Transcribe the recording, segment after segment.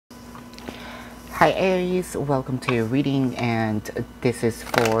Hi Aries, welcome to your reading, and this is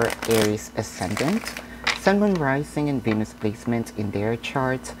for Aries Ascendant, Sun, Moon, Rising, and Venus placement in their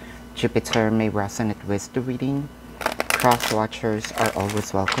chart. Jupiter may resonate with the reading. Cross watchers are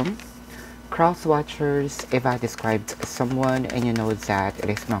always welcome. Cross watchers, if I described someone and you know that it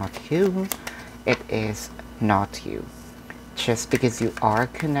is not you, it is not you. Just because you are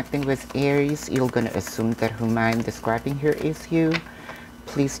connecting with Aries, you're gonna assume that whom I'm describing here is you.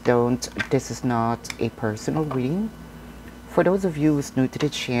 Please don't. This is not a personal reading. For those of you who's new to the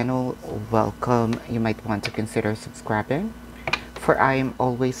channel, welcome. You might want to consider subscribing, for I am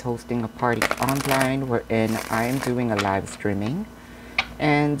always hosting a party online wherein I am doing a live streaming,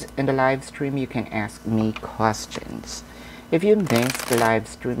 and in the live stream you can ask me questions. If you missed the live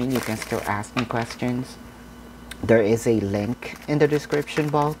streaming, you can still ask me questions. There is a link in the description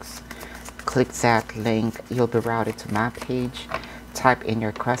box. Click that link, you'll be routed to my page. Type in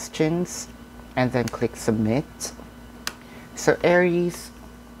your questions and then click submit. So Aries,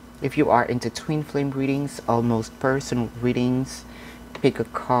 if you are into twin flame readings, almost personal readings, pick a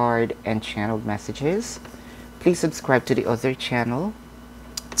card and channel messages, please subscribe to the other channel,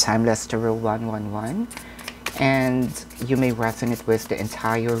 Timeless Tarot 111, and you may resonate with the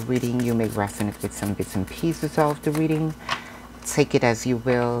entire reading. You may resonate with some bits and pieces of the reading. Take it as you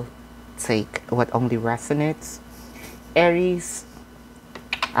will. Take what only resonates. Aries,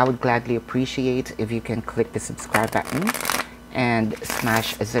 I would gladly appreciate if you can click the subscribe button and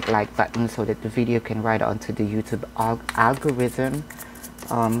smash that like button so that the video can ride onto the YouTube algorithm.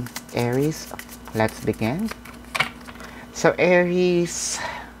 Aries, let's begin. So Aries,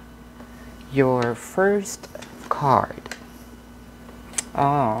 your first card.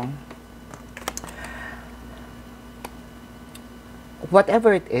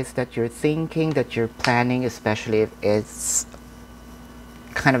 Whatever it is that you're thinking, that you're planning, especially if it's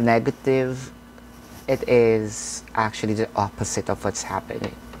kind of negative, it is actually the opposite of what's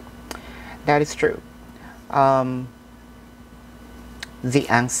happening. That is true. The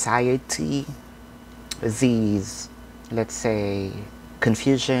anxiety, these, let's say,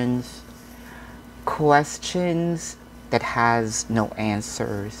 confusions, questions that has no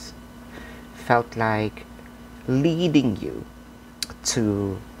answers, felt like leading you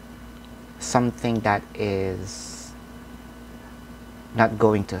to something that is not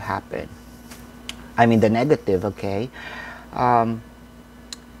going to happen. I mean the negative, okay?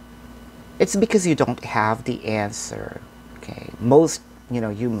 It's because you don't have the answer, okay? Most,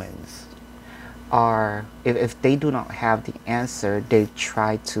 humans are, if they do not have the answer, they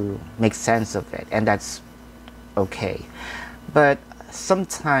try to make sense of it, and that's okay. But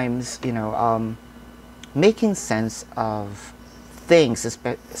sometimes, making sense of things,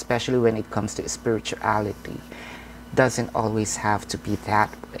 especially when it comes to spirituality, doesn't always have to be that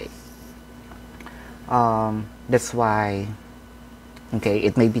way. That's why, okay,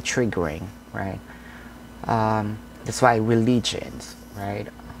 it may be triggering, right? That's why religions, right?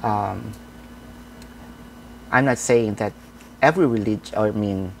 I'm not saying that every religion, or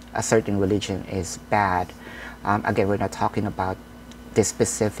a certain religion is bad. Again, we're not talking about the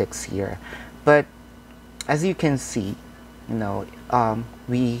specifics here. But as you can see,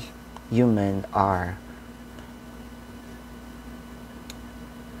 we humans are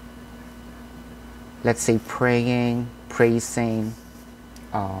let's say praying, praising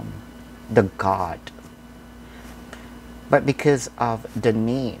the God. But because of the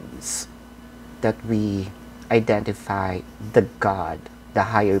names that we identify the God, the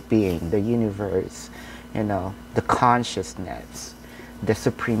higher being, the universe, the consciousness, the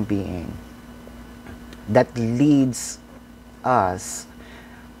supreme being, that leads us,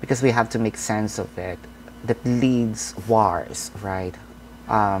 because we have to make sense of it, that leads wars, right?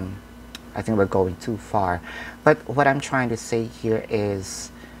 I think we're going too far. But what I'm trying to say here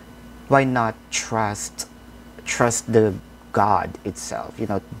is, why not trust the God itself,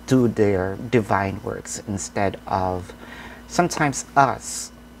 do their divine works, instead of sometimes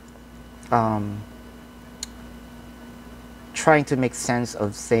us trying to make sense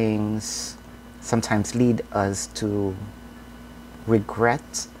of things, sometimes lead us to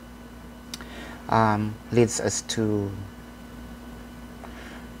regret, leads us to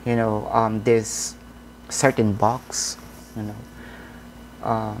this certain box,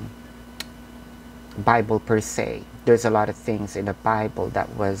 Bible per se. There's a lot of things in the Bible that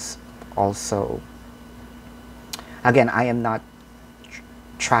was also, again, I am not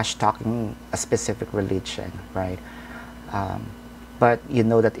trash talking a specific religion, right? But you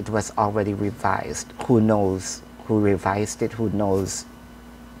know that it was already revised. Who knows who revised it? Who knows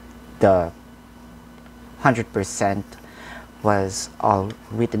the 100% was all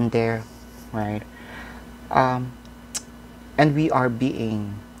written there? right? Um, and we are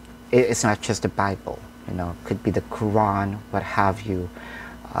being, it's not just the Bible, you know, could be the Quran, what have you.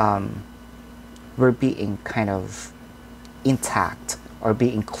 Um, we're being kind of intact or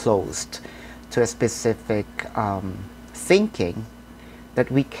being closed to a specific thinking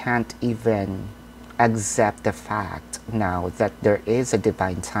that we can't even accept the fact now that there is a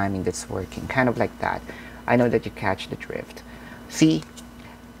divine timing that's working, kind of like that. I know that you catch the drift. See,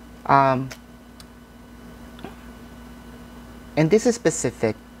 um, in this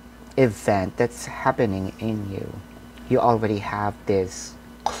specific event that's happening in you, you already have this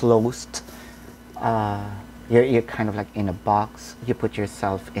closed, uh, you're kind of like in a box. You put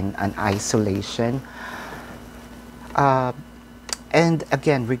yourself in an isolation. Uh, and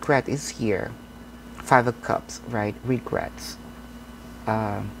again, regret is here. Five of Cups, right? Regrets.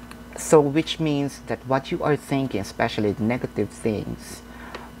 Um, so which means that what you are thinking, especially negative things,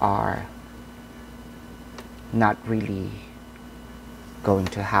 are not really going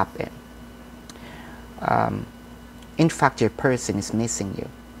to happen. In fact, your person is missing you.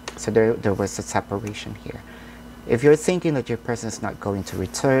 So there was a separation here. If you're thinking that your person is not going to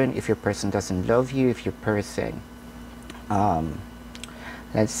return, if your person doesn't love you, if your person,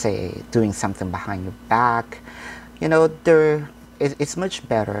 let's say, doing something behind your back, you know, it's much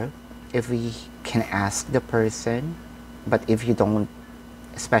better if we can ask the person. But if you don't,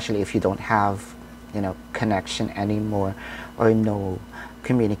 especially if you don't have, you know, connection anymore, or no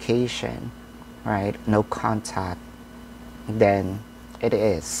communication, right, no contact, then it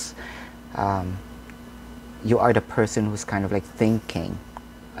is, you are the person who's kind of like thinking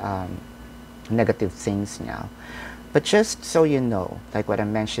negative things now. But just so you know, like what I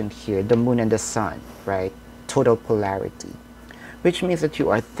mentioned here, the moon and the sun, right, total polarity, which means that you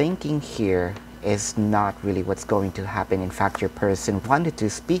are thinking here is not really what's going to happen. In fact, your person wanted to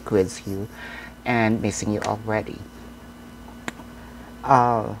speak with you and missing you already.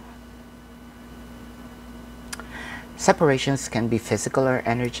 Separations can be physical or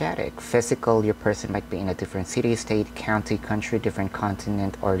energetic. Physical, your person might be in a different city, state, county, country, different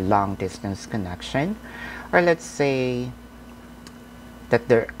continent, or long distance connection. Or let's say that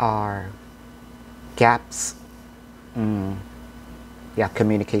there are gaps, yeah,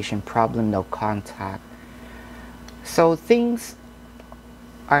 communication problem, no contact. So things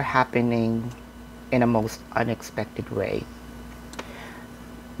are happening in a most unexpected way.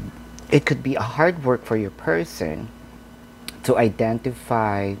 It could be a hard work for your person to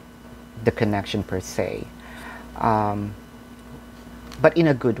identify the connection per se, but in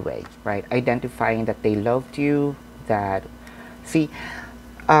a good way, right? Identifying that they loved you, that, see,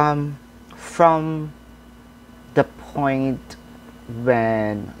 from the point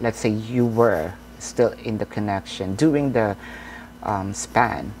when, let's say, you were still in the connection, during the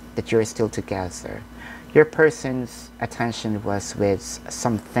span that you're still together, your person's attention was with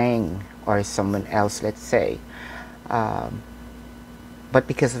something or someone else, let's say. But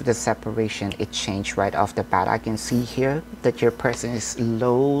because of the separation, it changed right off the bat. I can see here that your person is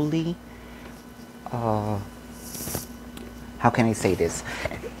slowly, how can I say this?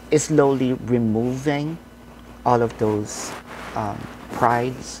 Is slowly removing all of those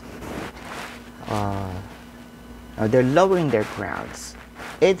prides. They're lowering their grounds.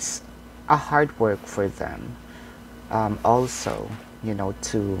 It's a hard work for them, also, you know,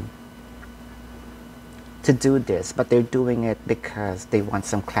 to do this, but they're doing it because they want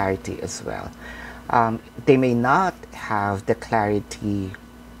some clarity as well. They may not have the clarity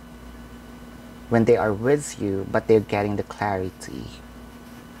when they are with you, but they're getting the clarity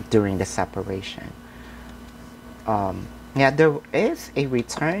during the separation. Yeah, there is a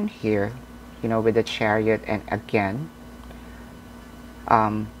return here, you know, with the Chariot, and again,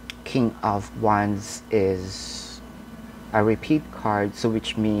 King of Wands is a repeat card, so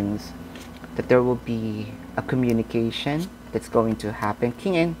which means that there will be a communication that's going to happen.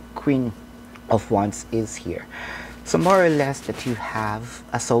 King and Queen of Wands is here. So more or less that you have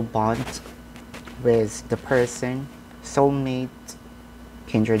a soul bond with the person, soulmate,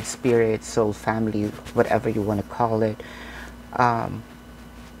 kindred spirit, soul family, whatever you want to call it.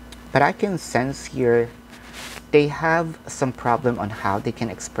 But I can sense here they have some problem on how they can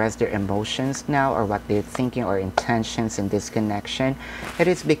express their emotions now, or what they're thinking or intentions in this connection. It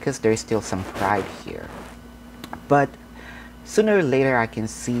is because there's still some pride here. But sooner or later, I can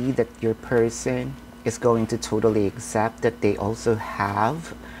see that your person is going to totally accept that they also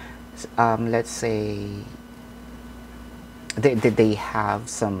have, let's say, they have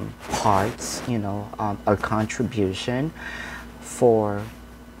some parts, you know, or contribution for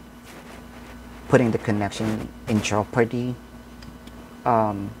putting the connection in jeopardy.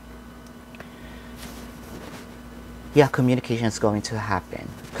 Yeah, communication is going to happen.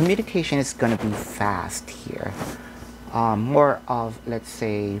 Communication is going to be fast here. More of, let's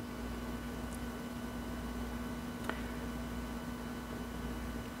say,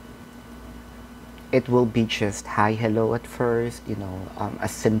 it will be just hi, hello at first, a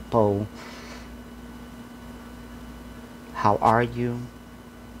simple how are you?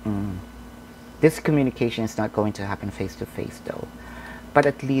 This communication is not going to happen face to face though, but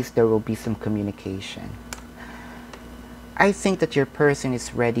at least there will be some communication. I think that your person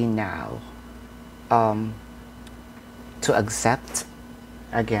is ready now to accept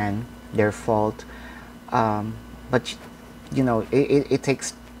again their fault, but it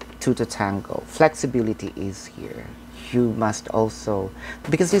takes two to tango. Flexibility is here. You must also,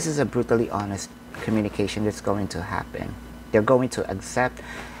 because this is a brutally honest communication that's going to happen. They're going to accept.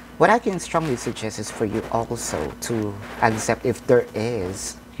 What I can strongly suggest is for you also to accept if there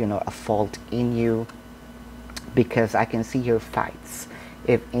is, a fault in you, because I can see your fights.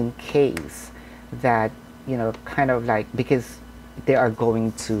 If in case that, kind of like, because they are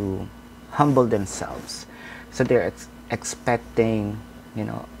going to humble themselves. So they're expecting,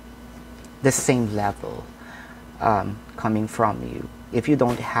 the same level coming from you. If you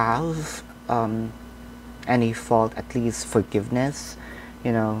don't have any fault, at least forgiveness,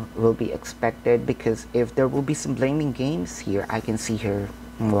 will be expected, because if there will be some blaming games here, I can see here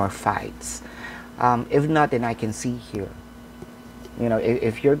more fights. If not, then I can see here,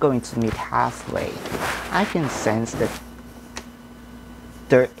 if you're going to meet halfway, I can sense that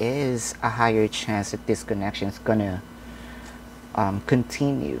there is a higher chance that this connection is gonna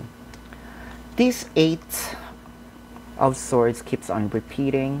continue. This 8 of Swords keeps on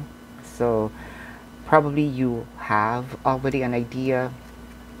repeating, so probably you have already an idea,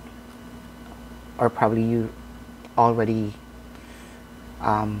 or probably you already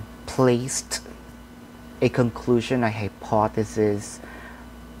placed a conclusion, a hypothesis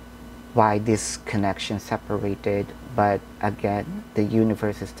why this connection separated. But again, the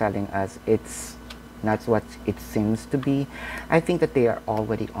universe is telling us it's not what it seems to be. I think that they are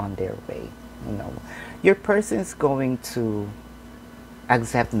already on their way. Your person is going to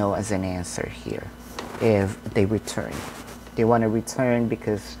accept no as an answer here if they return. They want to return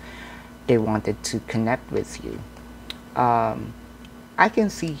because they wanted to connect with you. I can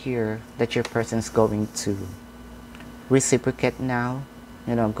see here that your person's going to reciprocate now,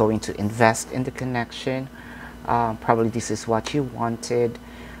 going to invest in the connection. Probably this is what you wanted,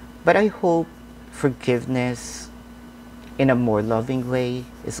 but I hope forgiveness in a more loving way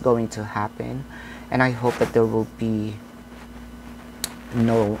is going to happen, and I hope that there will be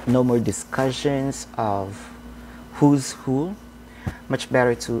no more discussions of who's who. Much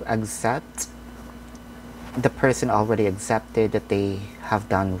better to accept. The person already accepted that they have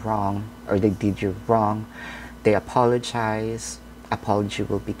done wrong, or they did you wrong. They apologize. Apology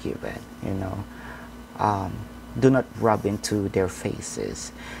will be given. Do not rub into their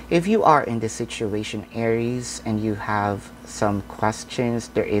faces. If you are in this situation, Aries, and you have some questions,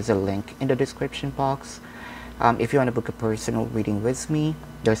 there is a link in the description box. If you want to book a personal reading with me,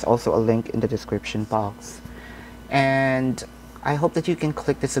 there's also a link in the description box. And I hope that you can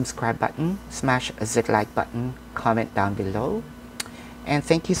click the subscribe button, smash the like button, comment down below. And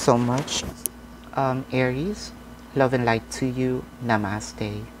thank you so much, Aries. Love and light to you.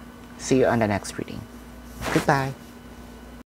 Namaste. See you on the next reading. Goodbye.